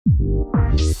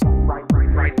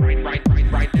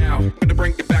Right now, I'm gonna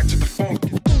bring it back to the funk.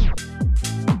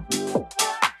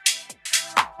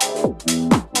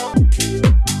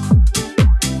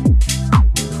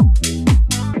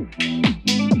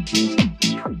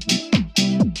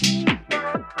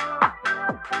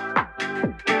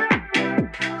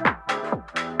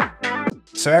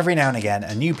 So every now and again,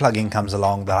 a new plugin comes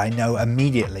along that I know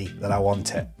immediately that I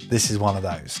want it. This is one of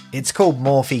those. It's called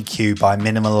Morph EQ by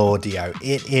Minimal Audio.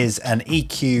 It is an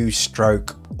EQ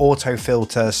stroke auto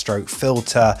filter stroke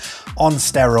filter on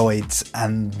steroids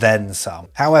and then some.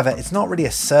 However, it's not really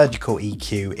a surgical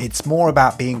EQ. It's more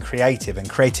about being creative and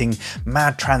creating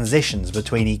mad transitions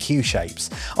between EQ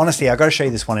shapes. Honestly, I've got to show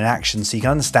you this one in action so you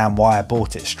can understand why I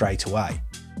bought it straight away.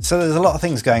 So there's a lot of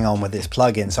things going on with this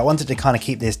plugin, so I wanted to kind of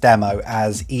keep this demo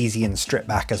as easy and stripped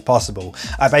back as possible.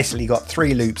 I basically got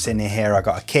 3 loops in here. I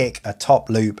got a kick, a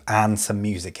top loop, and some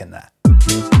music in there.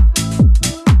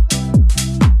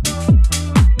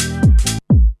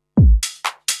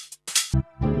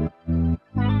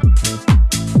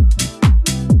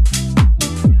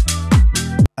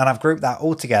 And I've grouped that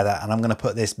all together and I'm going to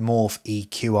put this Morph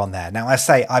EQ on there. Now I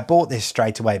say I bought this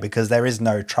straight away because there is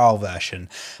no trial version,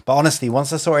 but honestly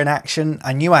once I saw it in action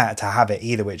I knew I had to have it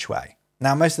either which way.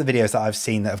 Now most of the videos that I've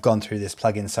seen that have gone through this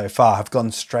plugin so far have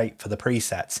gone straight for the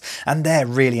presets and they're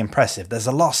really impressive. There's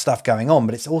a lot of stuff going on,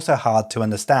 but it's also hard to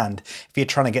understand if you're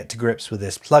trying to get to grips with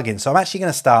this plugin. So I'm actually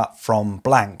going to start from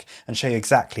blank and show you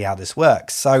exactly how this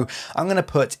works. So I'm going to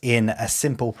put in a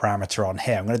simple parameter on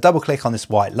here. I'm going to double click on this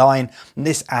white line and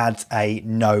this adds a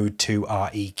node to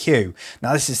our EQ.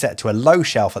 Now this is set to a low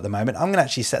shelf at the moment. I'm going to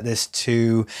actually set this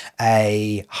to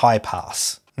a high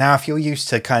pass. Now, if you're used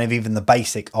to kind of even the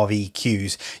basic of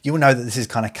EQs, you'll know that this is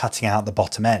kind of cutting out the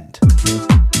bottom end.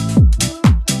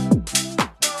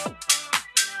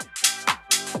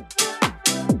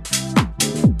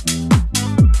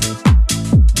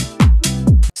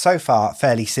 So far,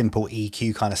 fairly simple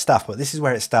EQ kind of stuff, but this is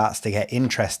where it starts to get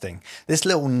interesting. This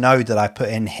little node that I put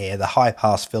in here, the high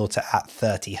pass filter at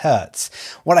 30 Hertz,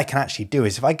 what I can actually do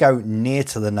is if I go near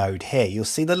to the node here, you'll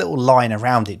see the little line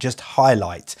around it just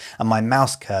highlight and my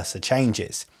mouse cursor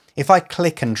changes. If I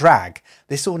click and drag,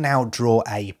 this will now draw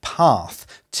a path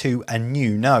to a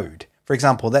new node. For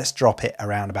example, let's drop it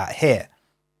around about here.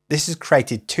 This has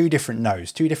created 2 different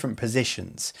nodes, 2 different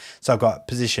positions. So I've got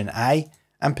position A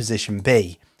and position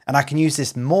B. And I can use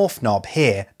this morph knob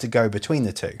here to go between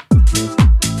the 2.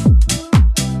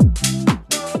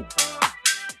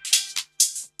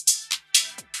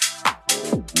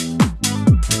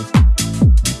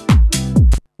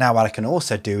 Now what I can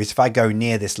also do is if I go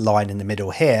near this line in the middle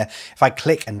here, if I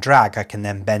click and drag, I can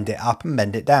then bend it up and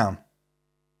bend it down.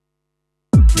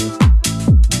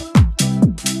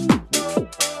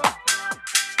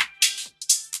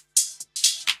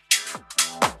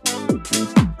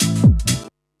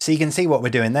 So you can see what we're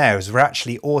doing there is we're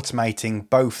actually automating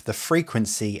both the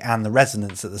frequency and the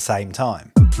resonance at the same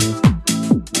time.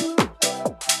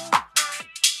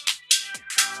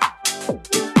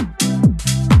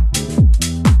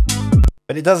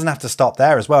 But it doesn't have to stop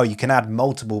there as well. You can add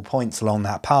multiple points along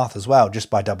that path as well just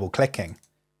by double clicking.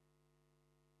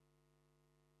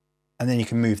 And then you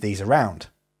can move these around.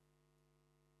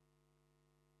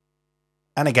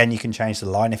 And again, you can change the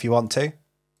line if you want to.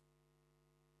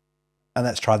 And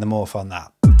let's try the morph on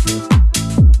that.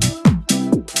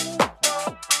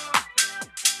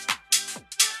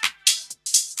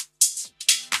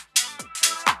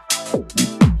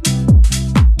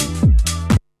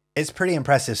 It's pretty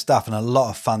impressive stuff and a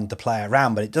lot of fun to play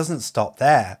around, but it doesn't stop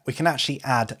there. We can actually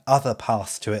add other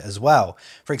paths to it as well.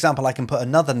 For example, I can put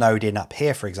another node in up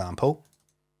here, for example.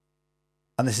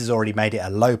 And this has already made it a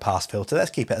low pass filter.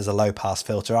 Let's keep it as a low pass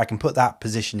filter. I can put that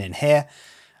position in here.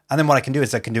 And then what I can do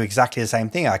is I can do exactly the same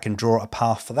thing. I can draw a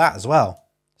path for that as well.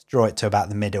 Let's draw it to about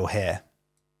the middle here.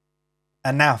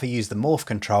 And now if I use the morph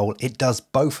control, it does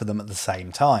both of them at the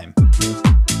same time.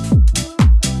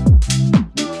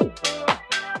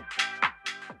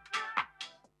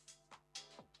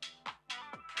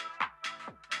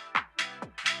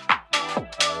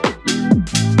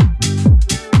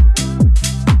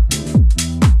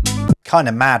 Kind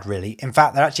of mad really. In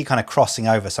fact, they're actually kind of crossing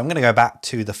over. So I'm going to go back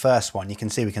to the first one. You can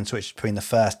see we can switch between the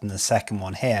first and the second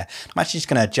one here. I'm actually just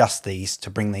going to adjust these to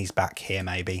bring these back here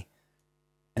maybe.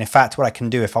 And in fact, what I can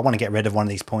do if I want to get rid of one of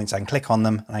these points, I can click on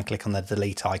them and I click on the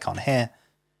delete icon here.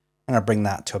 I'm going to bring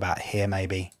that to about here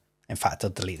maybe. In fact,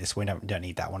 I'll delete this. We don't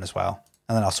need that one as well.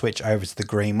 And then I'll switch over to the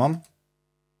green one.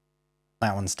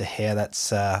 That one's to here. Let's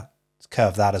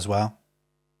curve that as well.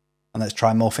 And let's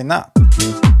try morphing that.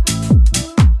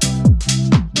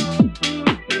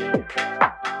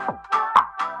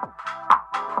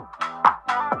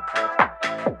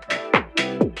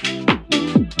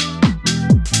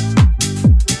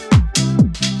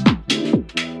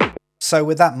 So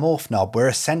with that morph knob, we're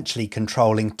essentially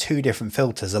controlling two different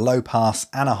filters, a low pass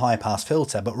and a high pass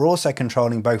filter, but we're also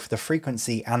controlling both the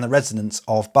frequency and the resonance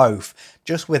of both,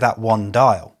 just with that one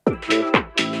dial.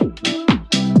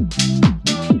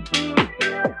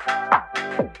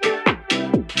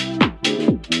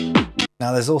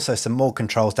 Now there's also some more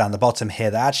controls down the bottom here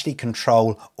that actually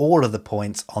control all of the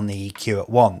points on the EQ at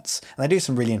once. And they do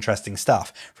some really interesting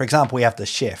stuff. For example, we have the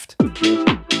shift.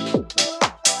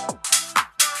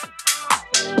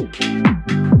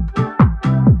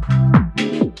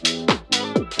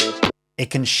 It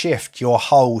can shift your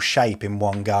whole shape in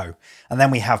one go. And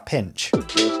then we have pinch.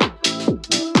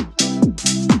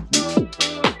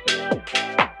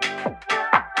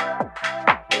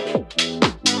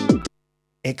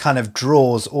 It kind of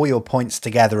draws all your points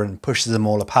together and pushes them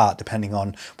all apart depending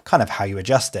on kind of how you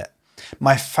adjust it.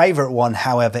 My favorite one,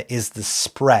 however, is the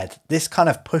spread. This kind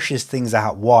of pushes things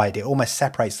out wide. It almost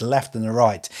separates the left and the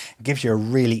right. It gives you a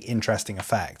really interesting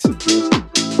effect.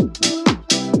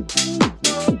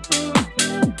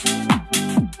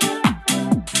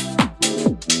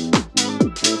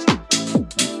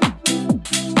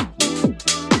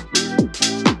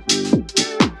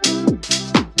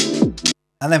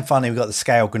 And then finally, we've got the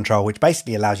scale control, which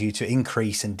basically allows you to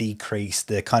increase and decrease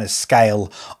the kind of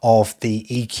scale of the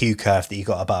EQ curve that you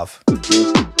got above.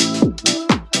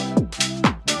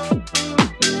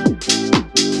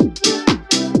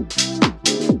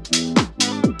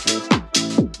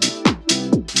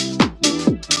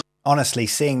 Honestly,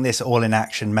 seeing this all in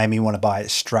action made me want to buy it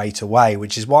straight away,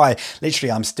 which is why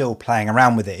literally I'm still playing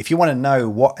around with it. If you want to know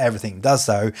what everything does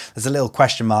though, there's a little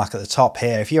question mark at the top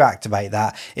here. If you activate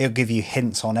that, it'll give you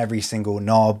hints on every single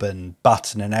knob and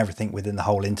button and everything within the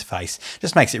whole interface.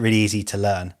 Just makes it really easy to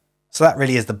learn. So that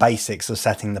really is the basics of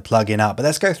setting the plugin up. But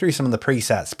let's go through some of the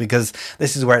presets, because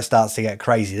this is where it starts to get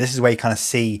crazy. This is where you kind of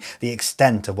see the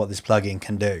extent of what this plugin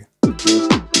can do.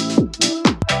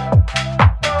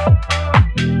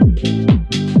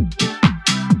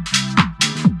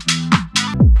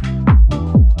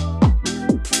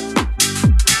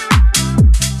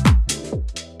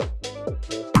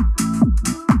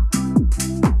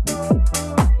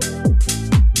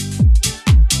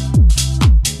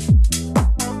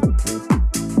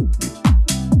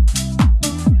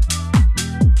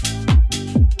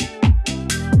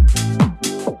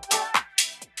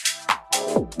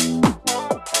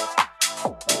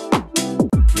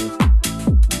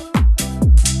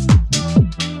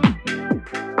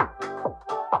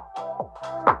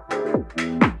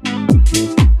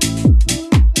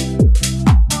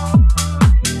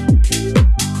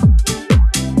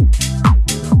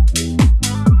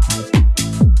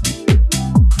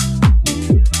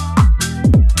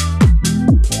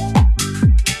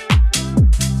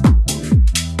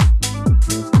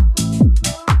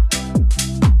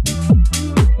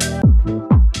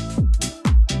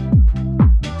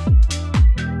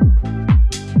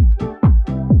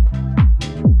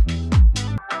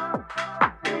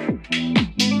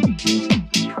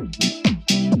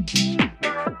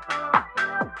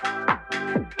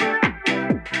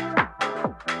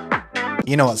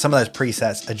 You know what, some of those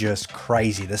presets are just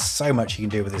crazy. There's so much you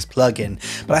can do with this plugin,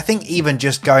 but I think even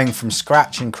just going from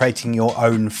scratch and creating your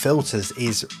own filters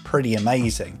is pretty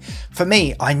amazing. For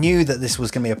me, I knew that this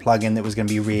was going to be a plugin that was going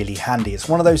to be really handy. It's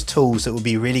one of those tools that would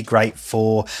be really great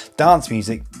for dance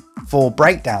music, for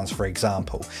breakdowns, for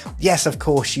example. Yes, of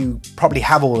course, you probably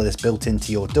have all of this built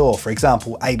into your DAW. For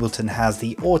example, Ableton has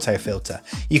the auto filter.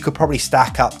 You could probably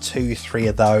stack up 2-3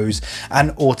 of those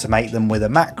and automate them with a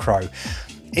macro.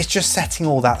 It's just setting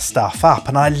all that stuff up,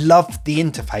 and I love the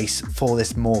interface for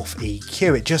this Morph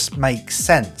EQ. It just makes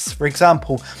sense. For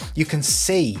example, you can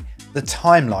see the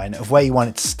timeline of where you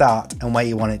want it to start and where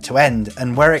you want it to end,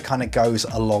 and where it kind of goes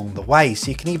along the way, so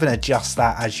you can even adjust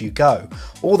that as you go.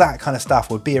 All that kind of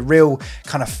stuff would be a real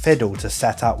kind of fiddle to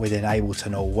set up within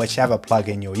Ableton or whichever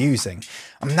plugin you're using.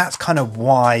 And that's kind of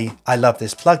why I love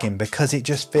this plugin, because it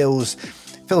just feels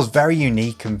very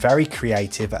unique and very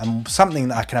creative, and something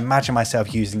that I can imagine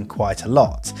myself using quite a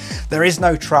lot. There is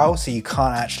no trial, so you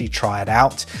can't actually try it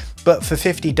out, but for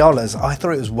 $50 I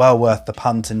thought it was well worth the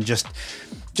punt, and just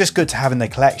good to have in the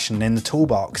collection, in the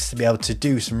toolbox, to be able to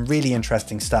do some really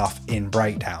interesting stuff in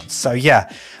breakdowns. So yeah,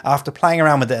 after playing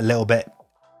around with it a little bit,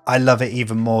 I love it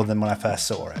even more than when I first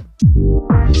saw it.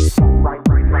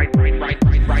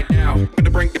 Right now, I'm gonna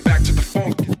bring it back to the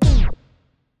phone.